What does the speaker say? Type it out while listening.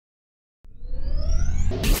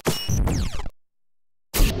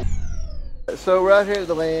So we're out here at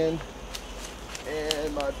the land,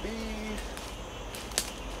 and my bees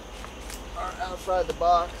are outside the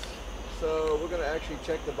box. So we're gonna actually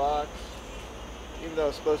check the box, even though I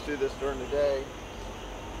was supposed to do this during the day.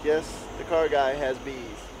 Yes, the car guy has bees,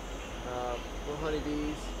 little honey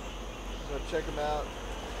bees. So check them out.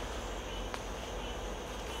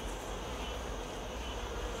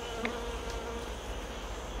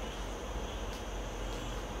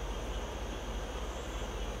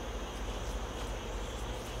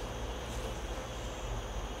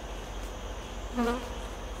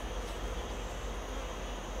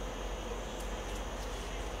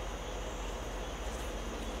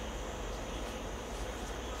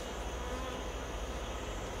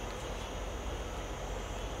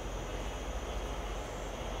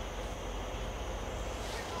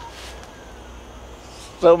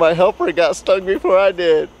 So my helper got stung before I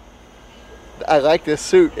did. I like this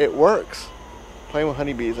suit, it works. Playing with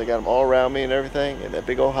honeybees, I got them all around me and everything, and that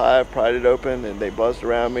big old hive, pried it open, and they buzzed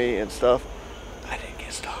around me and stuff. I didn't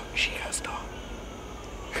get stung, she got stung.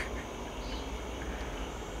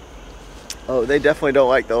 Oh, they definitely don't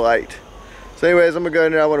like the light. So anyways, I'm gonna go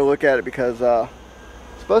in there, I wanna look at it because I'm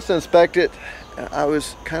supposed to inspect it. I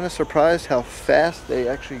was kind of surprised how fast they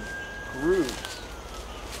actually grew.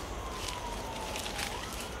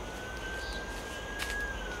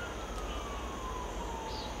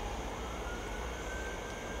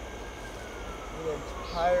 The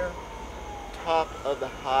entire top of the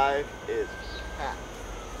hive is packed.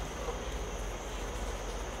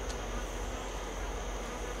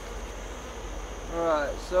 Alright,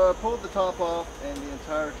 so I pulled the top off and the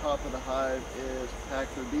entire top of the hive is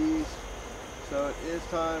packed with bees. So it is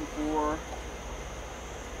time for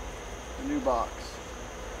a new box.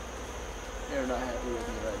 They're not happy with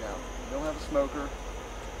me right now. They don't have a smoker.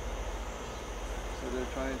 So they're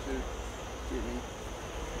trying to get me.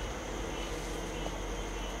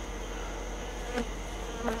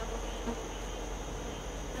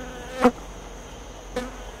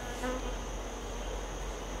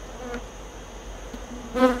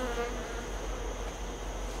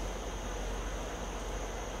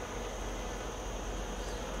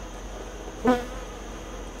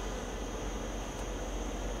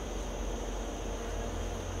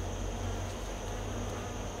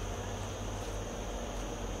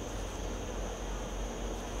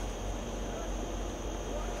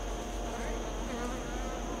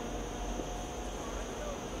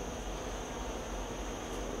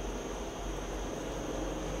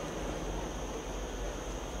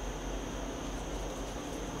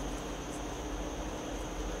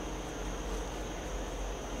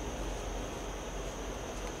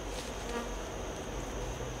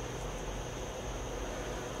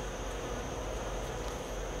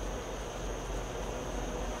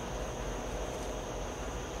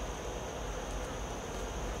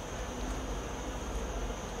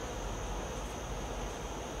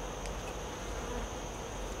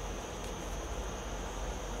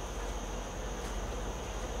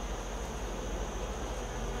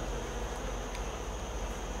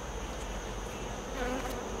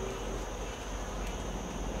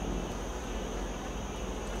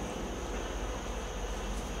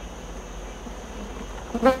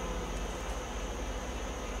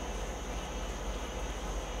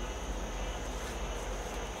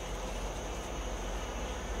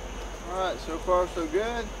 Alright, so far so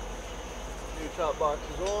good. New top box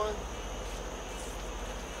is on.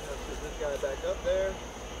 Let's put this guy back up there.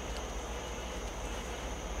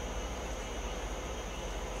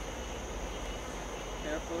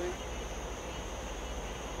 Carefully.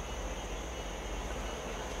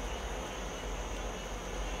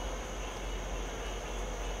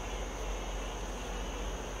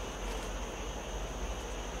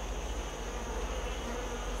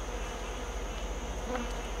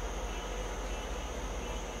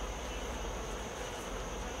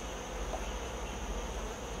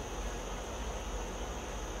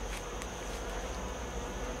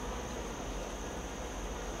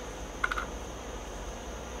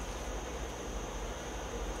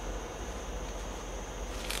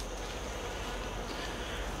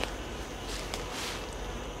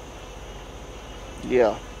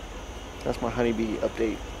 Yeah, that's my honeybee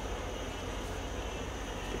update.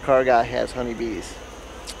 The car guy has honeybees.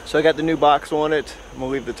 So I got the new box on it. I'm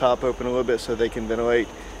gonna leave the top open a little bit so they can ventilate.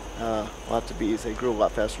 Lots of bees. They grew a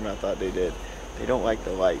lot faster than I thought they did. They don't like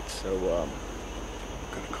the light, so I'm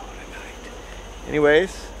gonna call it a night.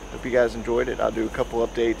 Anyways, hope you guys enjoyed it. I'll do a couple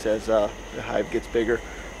updates as the hive gets bigger.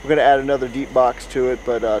 We're gonna add another deep box to it,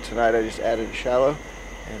 but tonight I just added a shallow,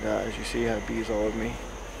 and as you see, I have bees all over me.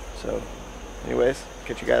 So anyways,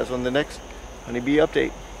 catch you guys on the next honeybee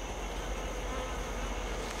update.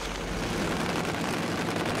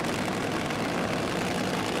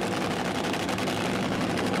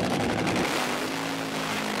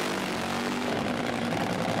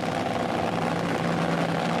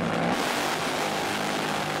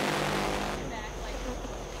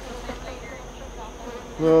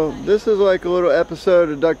 Well, this is like a little episode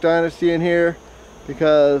of Duck Dynasty in here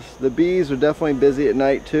because the bees are definitely busy at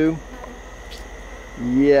night too.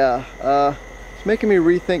 Yeah, it's making me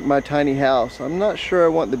rethink my tiny house. I'm not sure I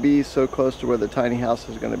want the bees so close to where the tiny house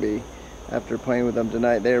is going to be. After playing with them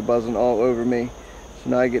tonight, they are buzzing all over me.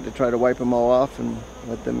 So now I get to try to wipe them all off and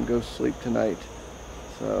let them go sleep tonight.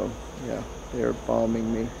 So yeah, they are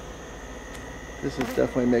bombing me. This is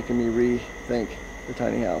definitely making me rethink the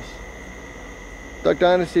tiny house. Duck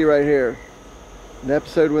Dynasty right here. An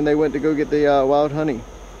episode when they went to go get the wild honey.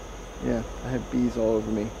 Yeah, I had bees all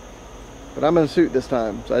over me. But I'm in a suit this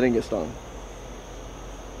time, so I didn't get stung.